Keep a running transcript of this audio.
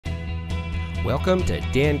Welcome to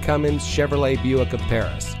Dan Cummins Chevrolet Buick of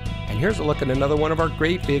Paris. And here's a look at another one of our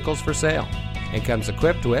great vehicles for sale. It comes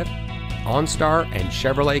equipped with OnStar and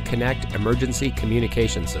Chevrolet Connect emergency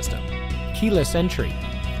communication system, keyless entry,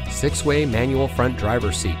 6-way manual front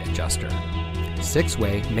driver's seat adjuster,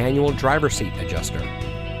 6-way manual driver seat adjuster,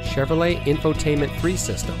 Chevrolet Infotainment 3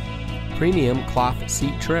 system, premium cloth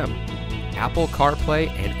seat trim, Apple CarPlay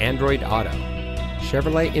and Android Auto,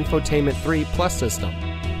 Chevrolet Infotainment 3 Plus system,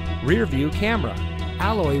 rear view camera,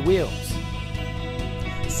 alloy wheels.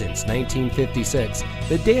 Since 1956,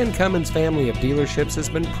 the Dan Cummins family of dealerships has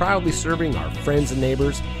been proudly serving our friends and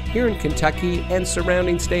neighbors here in Kentucky and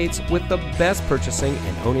surrounding states with the best purchasing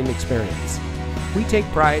and owning experience. We take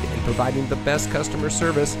pride in providing the best customer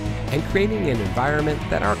service and creating an environment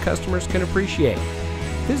that our customers can appreciate.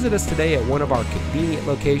 Visit us today at one of our convenient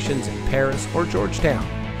locations in Paris or Georgetown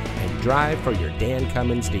and drive for your Dan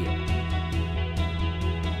Cummins deal.